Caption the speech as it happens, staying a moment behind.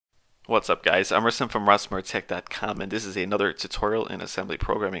What's up guys, I'm Rasim from RasimTech.com, and this is another tutorial in assembly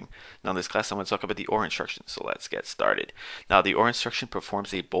programming. Now in this class I'm going to talk about the OR instruction, so let's get started. Now the OR instruction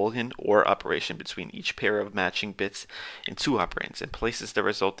performs a Boolean OR operation between each pair of matching bits in two operands and places the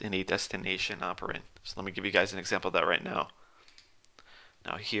result in a destination operand. So let me give you guys an example of that right now.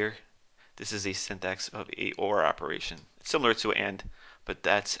 Now here, this is a syntax of a OR operation. It's similar to AND, but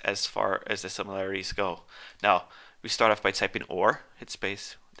that's as far as the similarities go. Now we start off by typing OR, hit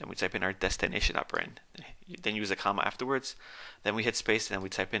space. Then we type in our destination operand, then use a comma afterwards, then we hit space, and then we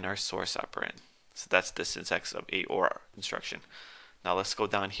type in our source operand. So that's the syntax of a OR instruction. Now let's go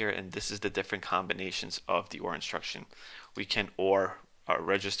down here, and this is the different combinations of the OR instruction. We can OR a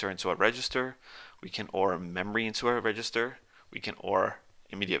register into a register, we can OR memory into a register, we can OR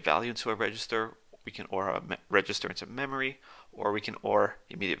immediate value into a register, we can OR a register into memory, or we can OR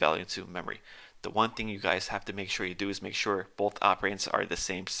immediate value into memory. The one thing you guys have to make sure you do is make sure both operands are the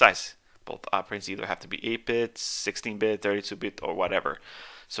same size. Both operands either have to be 8-bit, 16-bit, 32-bit, or whatever.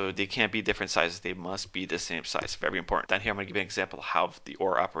 So they can't be different sizes. They must be the same size. Very important. Down here I'm going to give you an example of how the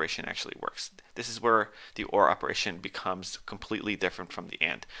OR operation actually works. This is where the OR operation becomes completely different from the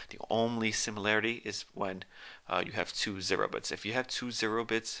AND. The only similarity is when you have two 0 bits. If you have two 0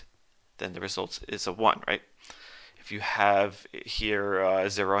 bits, then the result is a 1, right? If you have here a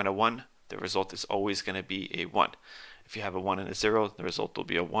 0 and a 1, the result is always going to be a 1. If you have a 1 and a 0, the result will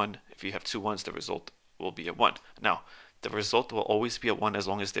be a 1. If you have two 1s, the result will be a 1. Now, the result will always be a 1 as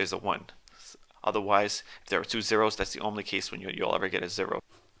long as there's a 1. Otherwise, if there are two 0s, that's the only case when you'll ever get a 0.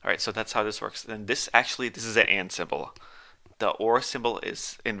 Alright, so that's how this works. And this is an AND symbol. The OR symbol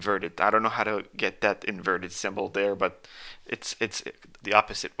is inverted. I don't know how to get that inverted symbol there, but it's the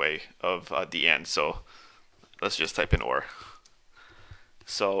opposite way of the AND. So let's just type in OR.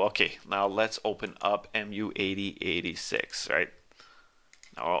 So okay, now let's open up MU8086, right?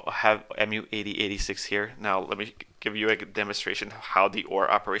 Now I'll have MU8086 here. Now let me give you a demonstration of how the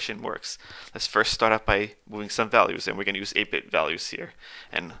OR operation works. Let's first start out by moving some values, and we're going to use 8-bit values here,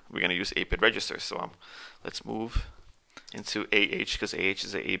 and we're going to use 8-bit registers. So let's move into AH, because AH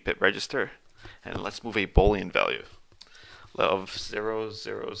is an 8-bit register, and let's move a Boolean value of 0,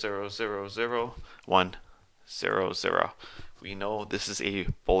 0, 0, 0, 0, 1, 0, 0. We know this is a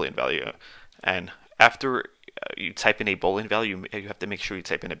Boolean value, and after you type in a Boolean value, you have to make sure you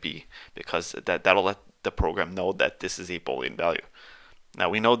type in a B, because that'll let the program know that this is a Boolean value.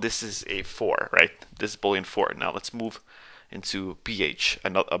 Now we know this is a 4, right? This is Boolean 4. Now let's move into BH,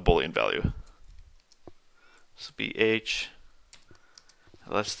 a Boolean value. So BH,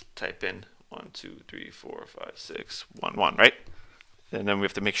 let's type in 1, 2, 3, 4, 5, 6, 1, 1, right? And then we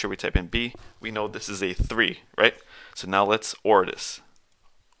have to make sure we type in B. We know this is a 3, right? So now let's OR this.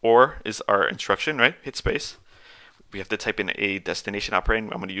 OR is our instruction, right? Hit space. We have to type in a destination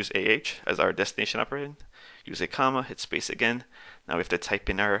operand. I'm going to use AH as our destination operand. Use a comma, hit space again. Now we have to type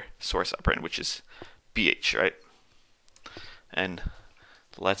in our source operand, which is BH, right? And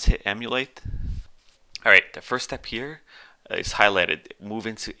let's hit emulate. All right, the first step here is highlighted. Move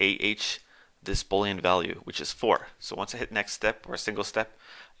into AH this Boolean value, which is 4. So once I hit next step or single step,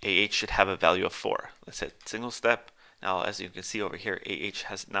 AH should have a value of 4. Let's hit single step. Now as you can see over here, AH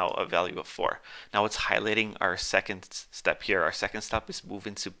has now a value of 4. Now it's highlighting our second step here. Our second step is move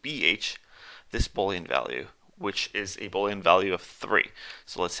into BH, this Boolean value, which is a Boolean value of 3.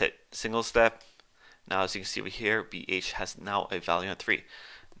 So let's hit single step. Now as you can see over here, BH has now a value of 3.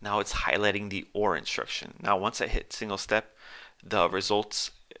 Now it's highlighting the OR instruction. Now once I hit single step, the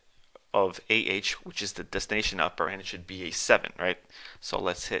results of AH, which is the destination operand, should be a 7, right? So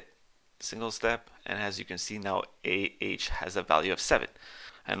let's hit single step, and as you can see now, AH has a value of 7.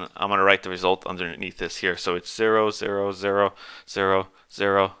 And I'm going to write the result underneath this here. So it's 0, 0, 0, 0,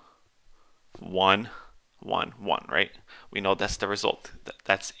 0, 1, 1, 1, right? We know that's the result.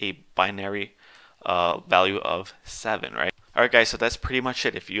 That's a binary value of 7, right? Alright guys, so that's pretty much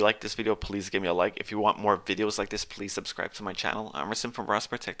it. If you like this video, please give me a like. If you want more videos like this, please subscribe to my channel. I'm Rasim from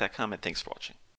RasimTech.com, and thanks for watching.